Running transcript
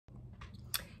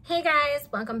Hey guys,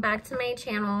 welcome back to my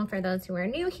channel. For those who are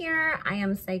new here, I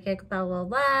am Psychic Bella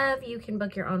Love. You can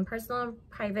book your own personal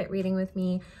private reading with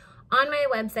me on my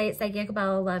website,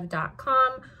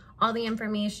 psychicbellalove.com. All the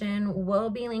information will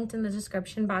be linked in the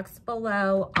description box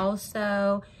below.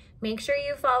 Also, make sure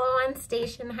you follow on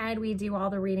Stationhead. We do all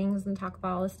the readings and talk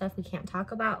about all the stuff we can't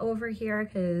talk about over here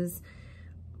because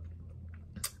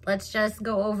let's just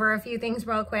go over a few things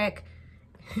real quick.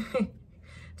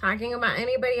 Talking about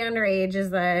anybody underage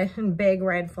is a big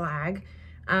red flag.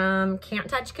 Can't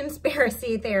touch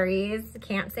conspiracy theories.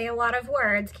 Can't say a lot of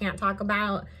words. Can't talk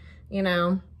about, you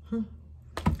know,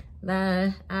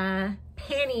 the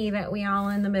penny that we all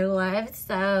in the middle of.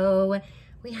 So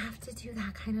we have to do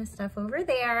that kind of stuff over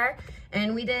there.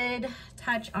 And we did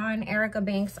touch on Erica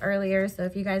Banks earlier. So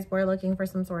if you guys were looking for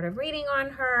some sort of reading on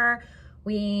her,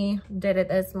 we did it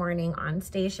this morning on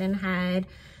Stationhead.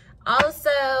 Also,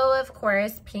 of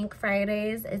course, Pink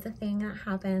Fridays is a thing that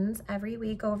happens every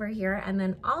week over here. And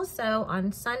then also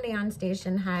on Sunday on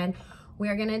Stationhead,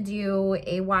 we're going to do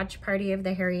a watch party of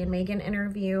the Harry and Meghan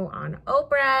interview on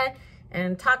Oprah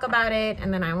and talk about it.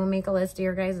 And then I will make a list of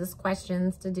your guys'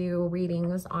 questions to do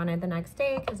readings on it the next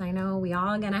day because I know we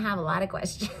all going to have a lot of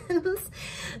questions.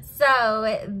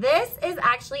 So this is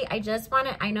actually,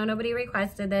 I know nobody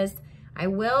requested this. I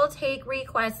will take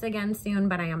requests again soon,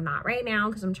 but I am not right now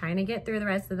because I'm trying to get through the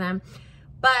rest of them.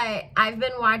 But I've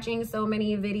been watching so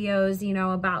many videos, you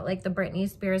know, about like the Britney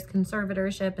Spears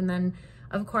conservatorship. And then,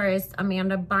 of course,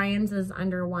 Amanda Bynes is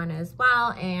under one as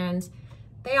well. And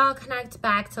they all connect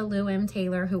back to Lou M.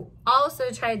 Taylor, who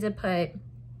also tried to put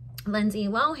Lindsay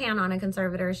Lohan on a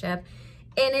conservatorship.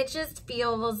 And it just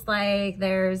feels like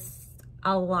there's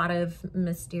a lot of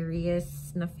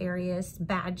mysterious, nefarious,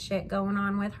 bad shit going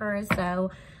on with her.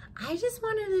 So I just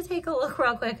wanted to take a look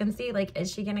real quick and see, like,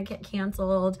 is she going to get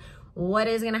canceled? What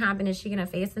is going to happen? Is she going to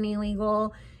face any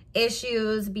legal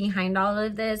issues behind all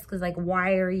of this? Because, like,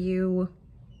 why are you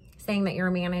saying that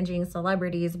you're managing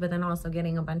celebrities, but then also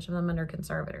getting a bunch of them under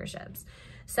conservatorships?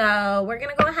 So we're going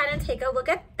to go ahead and take a look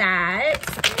at that.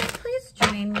 Please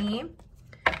join me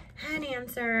and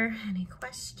answer any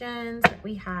questions that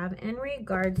we have in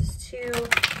regards to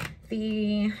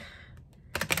the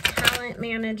talent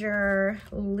manager,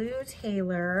 Lou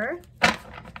Taylor.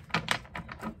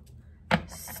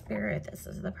 Spirit, this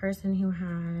is the person who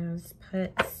has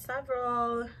put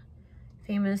several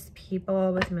famous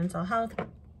people with mental health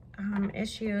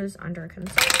issues under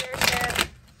conservatorship.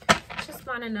 Just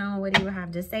want to know, what do you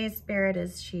have to say, Spirit?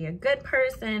 Is she a good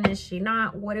person? Is she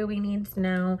not? What do we need to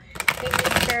know? Thank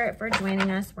you, Spirit, for joining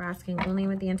us. We're asking only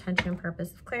with the intention and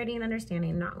purpose of clarity and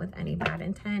understanding, not with any bad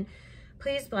intent.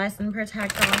 Please bless and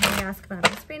protect all who we ask about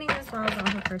this reading, as well as all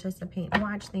who participate and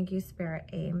watch. Thank you, Spirit.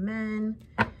 Amen.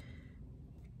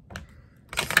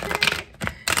 Spirit,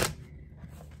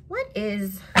 what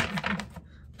is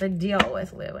the deal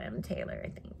with Lou M.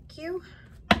 Taylor? Thank you.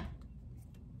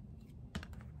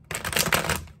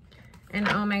 And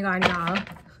oh my God, y'all,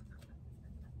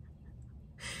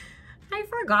 I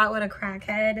forgot what a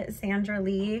crackhead Sandra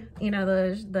Lee, you know,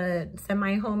 the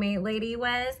semi-homemade lady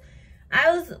was.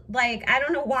 I was like, I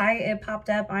don't know why it popped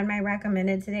up on my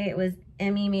recommended today. It was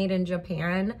Emmy Made in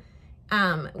Japan,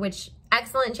 which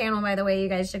excellent channel, by the way, you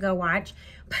guys should go watch.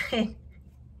 But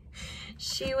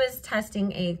she was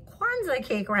testing a Kwanzaa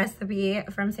cake recipe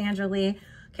from Sandra Lee.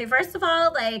 Okay, first of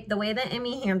all, like, the way that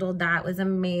Emmy handled that was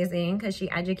amazing because she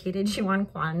educated you on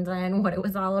Kwanzaa and what it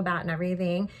was all about and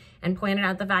everything, and pointed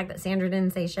out the fact that Sandra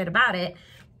didn't say shit about it.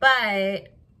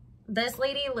 But this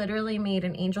lady literally made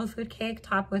an angel food cake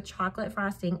topped with chocolate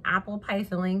frosting, apple pie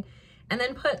filling, and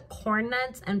then put corn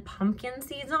nuts and pumpkin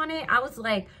seeds on it. I was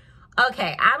like,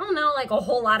 okay, I don't know like a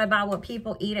whole lot about what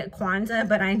people eat at Kwanzaa,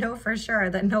 but I know for sure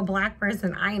that no Black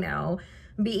person I know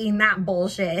be eating that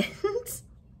bullshit.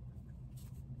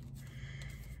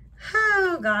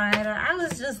 Oh God, I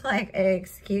was just like,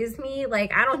 excuse me?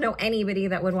 Like, I don't know anybody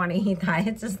that would want to eat that.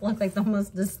 It just looked like the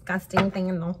most disgusting thing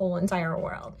in the whole entire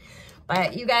world.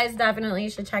 But you guys definitely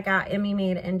should check out Emmy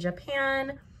Made in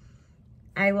Japan.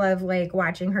 I love like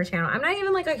watching her channel. I'm not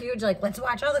even like a huge, like, let's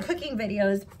watch all the cooking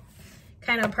videos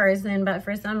kind of person, but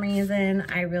for some reason,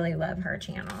 I really love her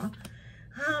channel.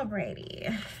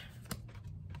 Alrighty.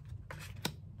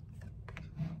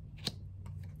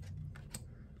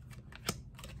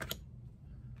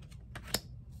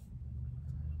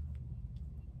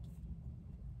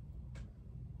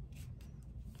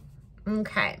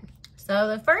 Okay, so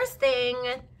the first thing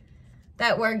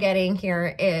that we're getting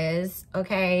here is,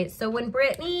 okay, so when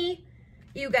Britney,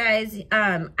 you guys,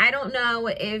 I don't know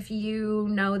if you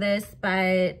know this,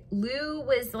 but Lou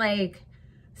was like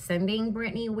sending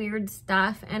Britney weird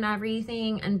stuff and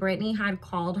everything. And Britney had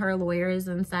called her lawyers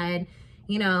and said,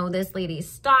 you know, this lady's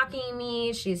stalking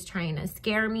me. She's trying to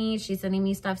scare me. She's sending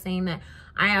me stuff saying that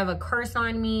I have a curse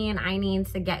on me and I need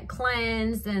to get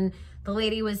cleansed. And the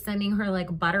lady was sending her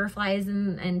like butterflies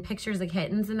and pictures of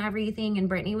kittens and everything. And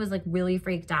Britney was like really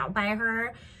freaked out by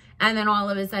her. And then all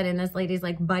of a sudden this lady's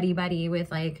like buddy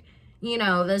with like, you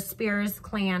know, the Spears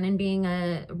clan and being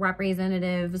a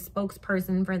representative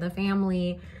spokesperson for the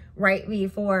family right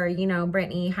before, you know,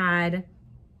 Britney had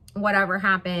whatever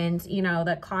happened, you know,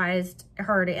 that caused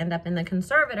her to end up in the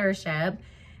conservatorship.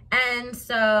 And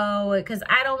so, because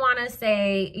I don't want to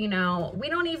say, you know, we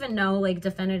don't even know like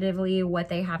definitively what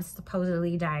they have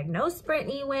supposedly diagnosed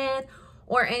Britney with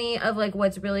or any of like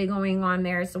what's really going on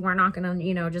there. So we're not going to,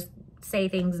 you know, just say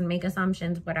things and make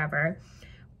assumptions, whatever.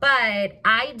 But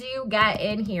I do get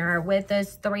in here with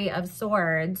this Three of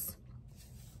Swords,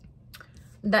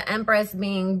 the Empress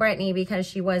being Britney because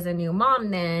she was a new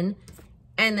mom then,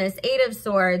 and this Eight of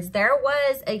Swords. There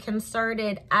was a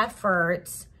concerted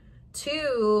effort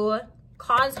to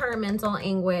cause her mental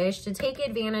anguish, to take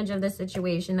advantage of the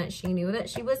situation that she knew that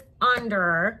she was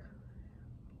under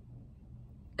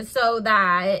so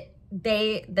that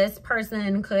this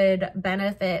person could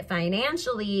benefit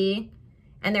financially.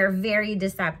 And they're very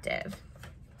deceptive.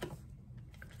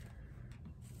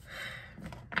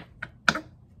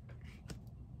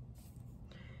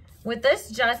 With this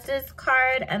Justice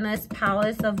card and this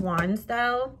Palace of Wands,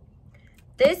 though,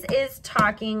 this is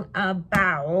talking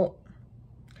about,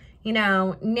 you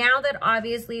know, now that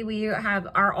obviously we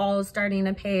are all starting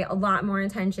to pay a lot more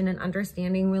attention and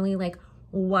understanding really like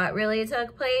what really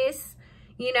took place,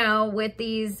 you know, with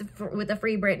the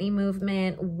Free Britney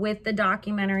movement, with the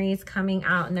documentaries coming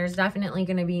out, and there's definitely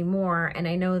going to be more. And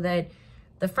I know that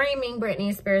the Framing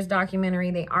Britney Spears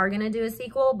documentary, they are going to do a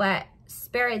sequel, but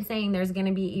Spirit's saying there's going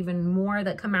to be even more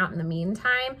that come out in the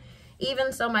meantime,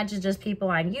 even so much as just people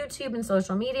on YouTube and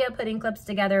social media putting clips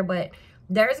together. But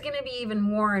there's going to be even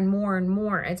more and more and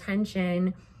more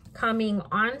attention coming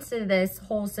onto this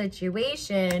whole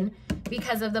situation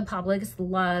because of the public's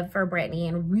love for Britney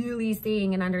and really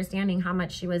seeing and understanding how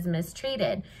much she was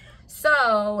mistreated.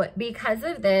 So because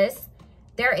of this,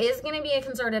 there is going to be a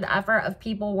concerted effort of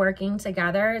people working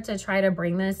together to try to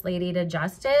bring this lady to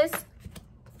justice.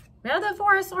 Now the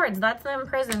Four of Swords, that's the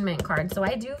imprisonment card. So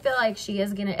I do feel like she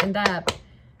is going to end up,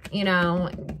 you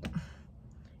know,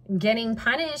 getting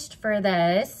punished for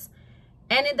this.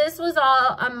 And this was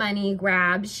all a money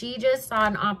grab. She just saw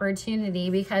an opportunity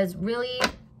because really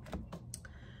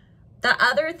the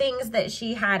other things that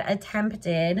she had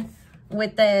attempted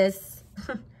with this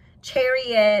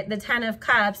Chariot, the 10 of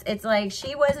Cups, it's like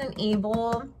she wasn't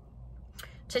able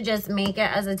to just make it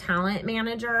as a talent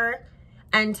manager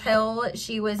until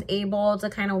she was able to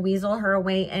kind of weasel her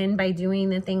way in by doing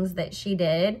the things that she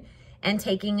did and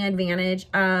taking advantage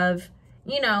of,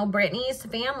 you know, Britney's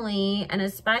family. And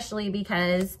especially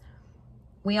because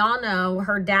we all know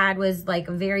her dad was like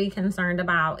very concerned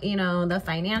about, you know, the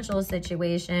financial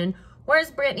situation,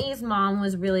 whereas Britney's mom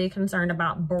was really concerned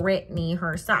about Britney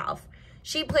herself.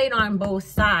 She played on both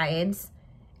sides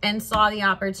and saw the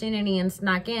opportunity and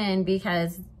snuck in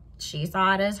because she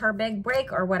saw it as her big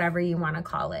break or whatever you want to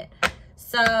call it.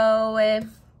 So,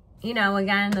 you know,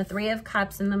 again, the Three of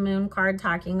Cups and the Moon card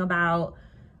talking about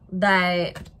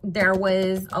that there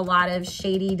was a lot of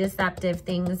shady, deceptive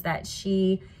things that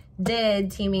she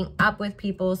did, teaming up with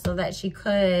people so that she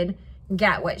could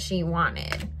get what she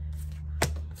wanted.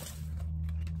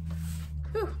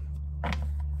 Whew.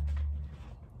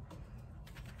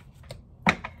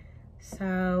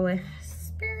 So,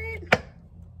 Spirit.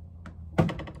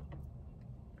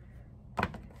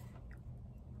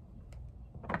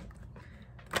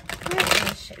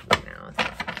 What should we know?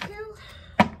 Thank you.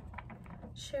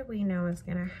 Should we know what's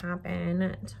going to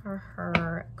happen to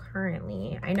her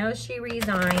currently? I know she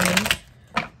resigned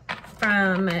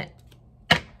from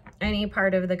any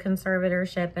part of the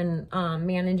conservatorship and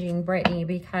managing Britney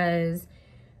because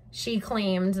she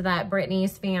claimed that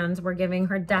Britney's fans were giving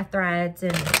her death threats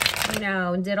and, you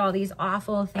know, did all these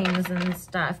awful things and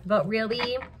stuff. But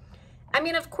really, I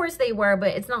mean, of course they were, but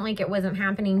it's not like it wasn't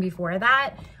happening before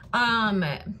that.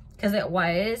 Because it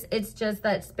was. It's just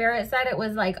that Spirit said it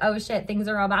was like, oh shit, things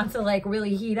are about to like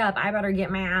really heat up. I better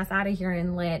get my ass out of here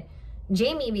and let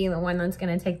Jamie be the one that's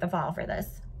going to take the fall for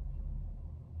this.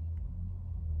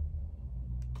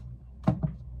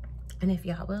 And if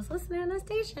y'all was listening to the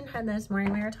station head this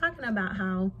morning, we were talking about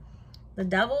how the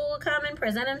devil will come and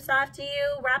present himself to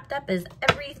you wrapped up as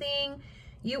everything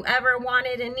you ever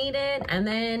wanted and needed. And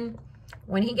then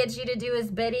When he gets you to do his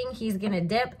bidding, he's going to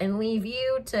dip and leave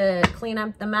you to clean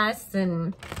up the mess,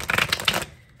 and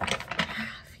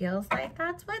feels like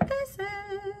that's what this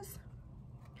is.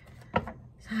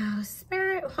 So,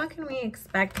 Spirit, what can we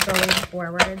expect going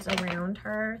forwards around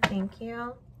her? Thank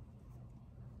you.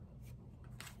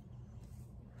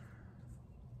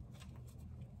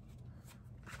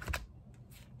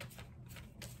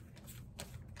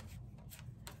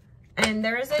 And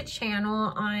there's a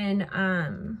channel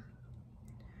on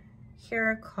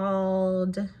here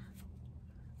called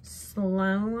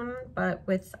Sloan, but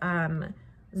with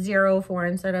 04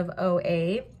 instead of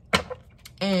 08.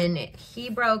 And he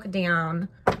broke down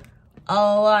a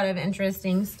lot of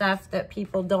interesting stuff that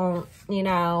people don't, you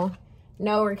know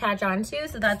or catch on to.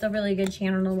 So that's a really good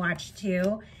channel to watch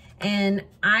too. And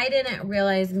I didn't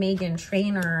realize Meghan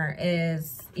Trainor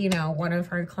is, one of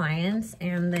her clients.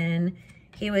 And then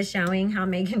he was showing how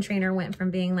Meghan Trainor went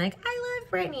from being like, I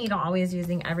love Britney, to always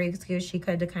using every excuse she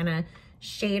could to kind of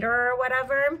shade her or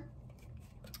whatever.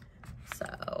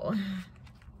 So,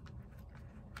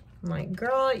 I'm like,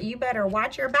 girl, you better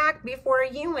watch your back before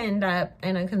you end up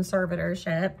in a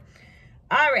conservatorship.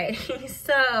 Alrighty,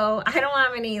 so I don't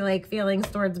have any feelings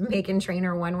towards Meghan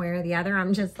Trainor one way or the other.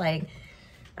 I'm just like,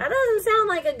 that doesn't sound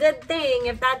like a good thing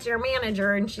if that's your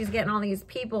manager and she's getting all these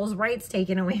people's rights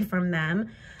taken away from them.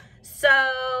 So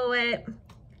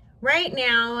right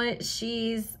now,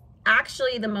 she's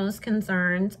actually the most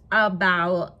concerned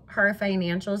about her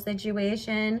financial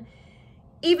situation.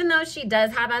 Even though she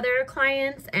does have other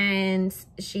clients and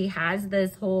she has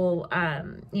this whole,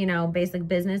 basic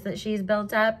business that she's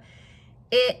built up,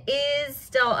 it is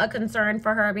still a concern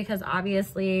for her because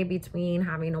obviously between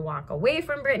having to walk away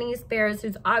from Britney Spears,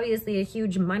 who's obviously a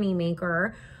huge money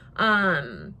maker,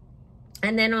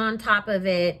 and then on top of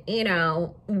it,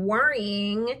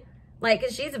 worrying,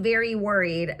 she's very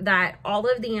worried that all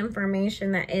of the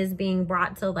information that is being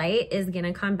brought to light is going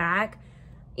to come back,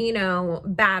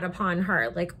 bad upon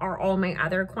her. Are all my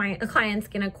other clients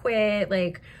going to quit?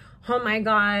 Oh my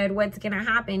God, what's going to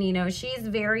happen? She's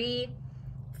very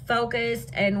focused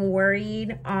and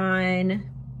worried on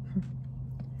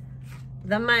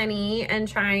the money and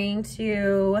trying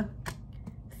to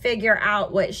figure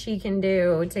out what she can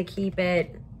do to keep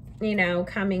it,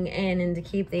 coming in and to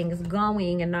keep things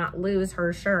going and not lose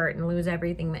her shirt and lose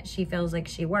everything that she feels like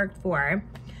she worked for.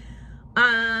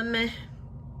 Yeah,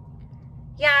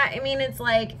 I mean, it's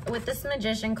like with this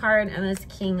Magician card and this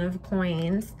King of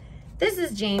Coins, this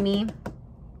is Jamie.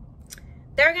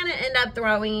 They're going to end up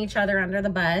throwing each other under the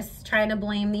bus, trying to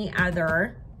blame the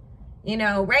other.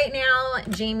 Right now,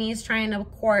 Jamie's trying to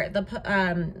court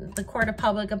the court of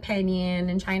public opinion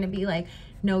and trying to be like,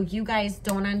 no, you guys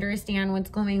don't understand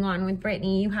what's going on with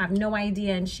Britney. You have no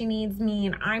idea, and she needs me,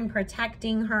 and I'm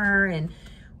protecting her, and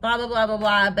blah, blah, blah, blah,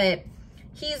 blah. But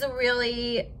he's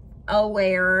really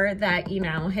aware that,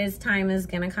 his time is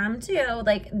going to come too.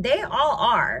 They all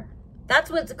are.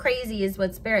 That's what's crazy is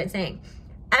what Spirit's saying.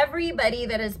 Everybody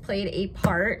that has played a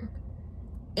part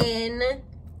in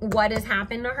what has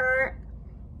happened to her,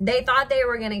 they thought they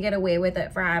were going to get away with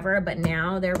it forever, but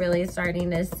now they're really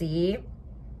starting to see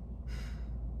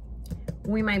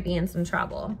we might be in some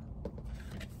trouble.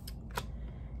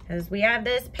 Because we have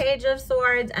this Page of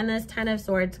Swords and this Ten of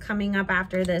Swords coming up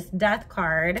after this Death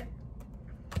card.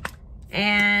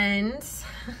 And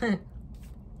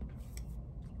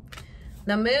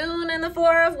the Moon and the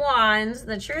Four of Wands,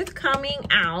 the truth coming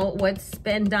out, what's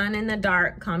been done in the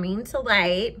dark coming to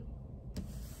light.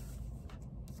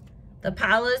 The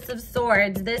Palace of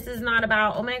Swords, this is not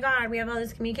about, oh my God, we have all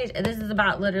this communication. This is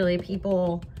about literally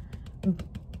people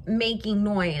making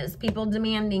noise, people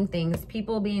demanding things,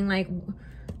 people being like,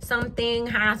 something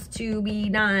has to be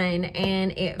done,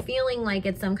 and it feeling like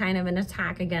it's some kind of an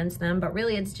attack against them, but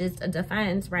really it's just a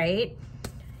defense, right?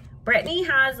 Britney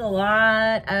has a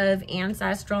lot of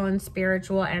ancestral and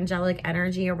spiritual angelic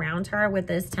energy around her with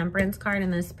this Temperance card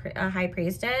and this High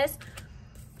Priestess.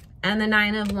 And the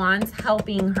Nine of Wands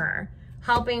helping her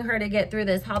to get through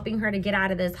this, helping her to get out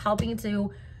of this, helping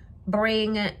to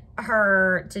bring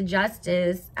her to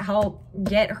justice, help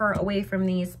get her away from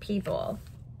these people.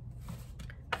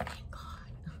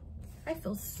 I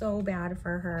feel so bad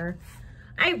for her.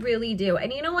 I really do.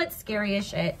 And you know what's scary as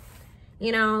shit?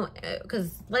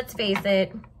 Because let's face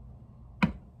it,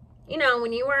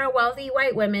 when you are a wealthy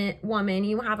white woman,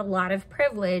 you have a lot of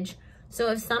privilege. So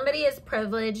if somebody as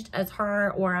privileged as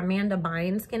her or Amanda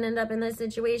Bynes can end up in this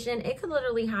situation, it could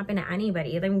literally happen to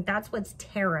anybody. I mean, that's what's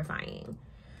terrifying.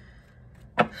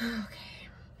 Okay.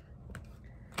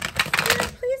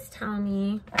 Please tell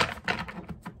me,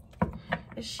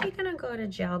 is she gonna go to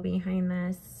jail behind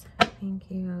this? Thank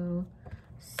you.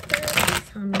 Spirit,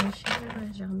 tell me. She got a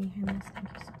gel behind this. Thank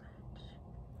you so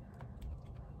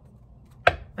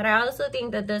much. But I also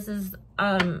think that this is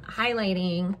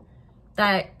highlighting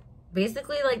that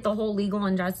basically like the whole legal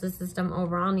and justice system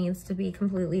overall needs to be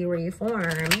completely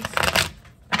reformed.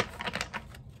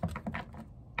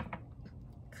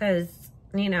 Because,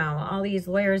 you know, all these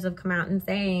lawyers have come out and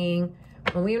saying,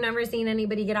 well, we've never seen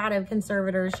anybody get out of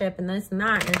conservatorship and this and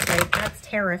that. And it's like, that's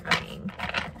terrifying.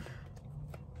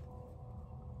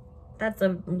 That's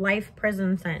a life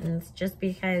prison sentence just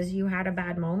because you had a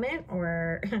bad moment,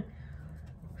 or...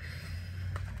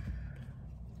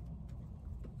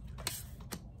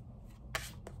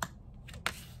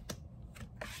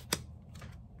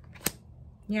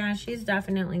 Yeah, she's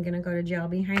definitely going to go to jail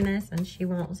behind this, and she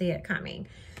won't see it coming.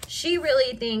 She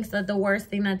really thinks that the worst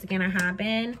thing that's going to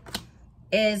happen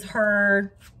is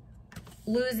her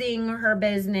losing her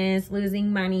business,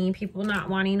 losing money, people not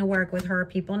wanting to work with her,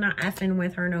 people not effing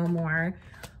with her no more.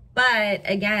 But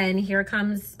again, here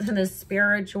comes the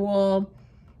spiritual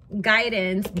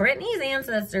guidance. Brittany's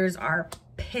ancestors are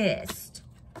pissed.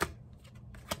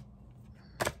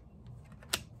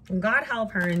 God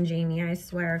help her and Jamie, I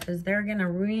swear, because they're going to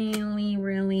really,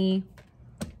 really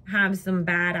have some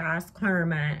badass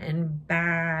karma and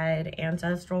bad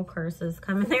ancestral curses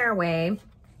coming their way.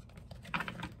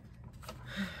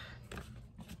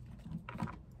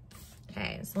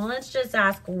 Okay, so let's just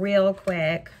ask real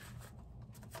quick.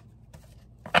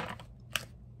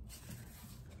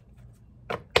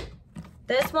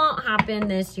 This won't happen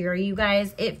this year, you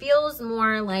guys. It feels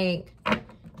more like...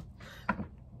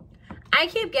 I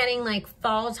keep getting like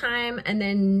fall time, and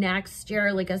then next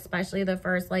year, like especially the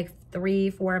first like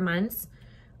 3-4 months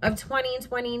of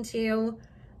 2022,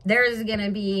 there's going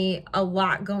to be a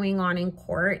lot going on in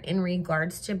court in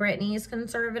regards to Brittany's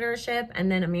conservatorship,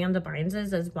 and then Amanda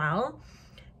Bynes's as well.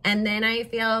 And then I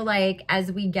feel like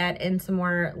as we get into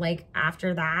more like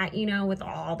after that, you know, with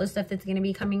all the stuff that's going to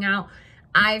be coming out,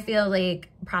 I feel like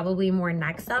probably more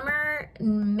next summer,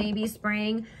 maybe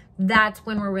spring, that's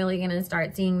when we're really going to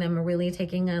start seeing them really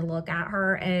taking a look at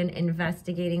her and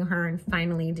investigating her and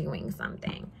finally doing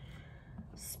something.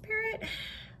 Spirit,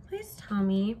 please tell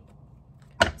me,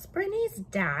 is Brittany's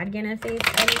dad going to face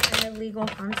any kind of legal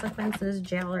consequences,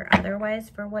 jail or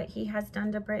otherwise, for what he has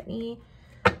done to Brittany?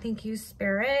 Thank you,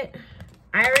 Spirit.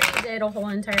 I already did a whole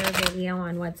entire video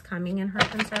on what's coming in her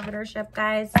conservatorship,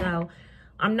 guys, so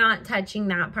I'm not touching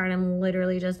that part. I'm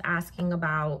literally just asking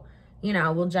about, you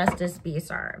know, will justice be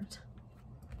served?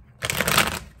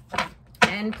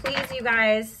 And please, you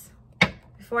guys,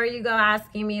 before you go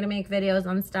asking me to make videos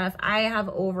on stuff, I have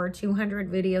over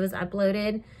 200 videos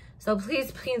uploaded. So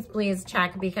please, please, please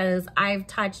check, because I've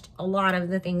touched a lot of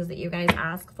the things that you guys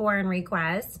ask for and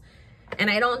request.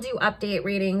 And I don't do update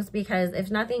readings because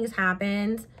if nothing's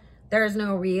happened, there's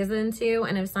no reason to.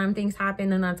 And if something's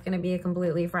happened, then that's going to be a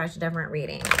completely fresh, different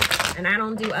reading. And I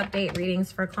don't do update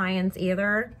readings for clients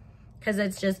either, because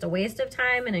it's just a waste of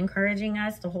time and encouraging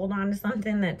us to hold on to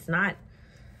something that's not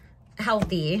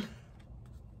healthy.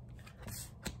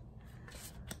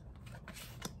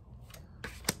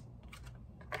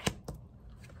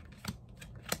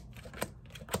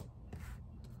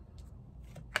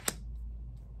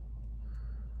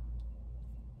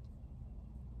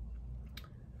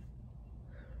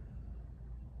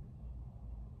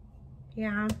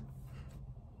 Yeah.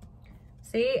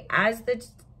 See, as the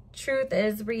truth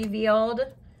is revealed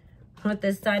with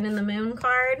the Sun and the Moon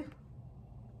card.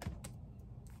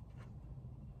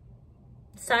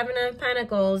 7 of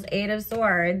Pentacles, 8 of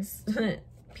Swords.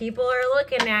 People are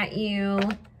looking at you.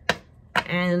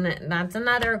 And that's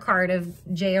another card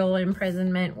of jail,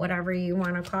 imprisonment, whatever you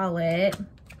want to call it.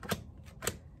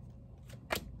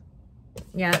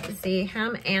 Yeah, see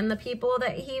him and the people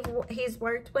that he's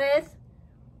worked with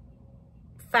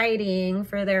fighting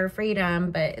for their freedom,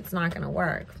 but it's not going to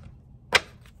work.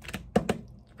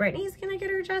 Brittany's going to get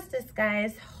her justice,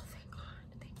 guys. Oh, thank God.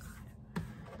 Thank God.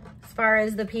 As far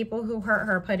as the people who hurt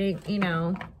her putting, you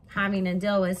know, having to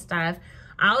deal with stuff.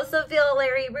 I also feel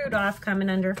Larry Rudolph coming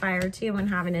under fire too and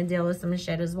having to deal with some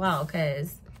shit as well,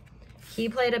 because he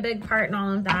played a big part in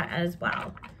all of that as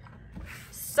well.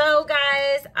 So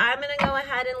guys, I'm going to go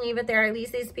ahead and leave it there. At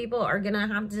least these people are going to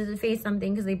have to face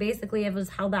something, because they basically have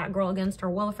held that girl against her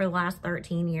will for the last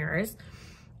 13 years.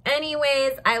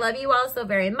 Anyways, I love you all so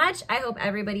very much. I hope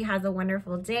everybody has a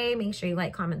wonderful day. Make sure you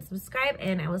like, comment, subscribe,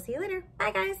 and I will see you later.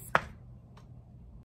 Bye, guys.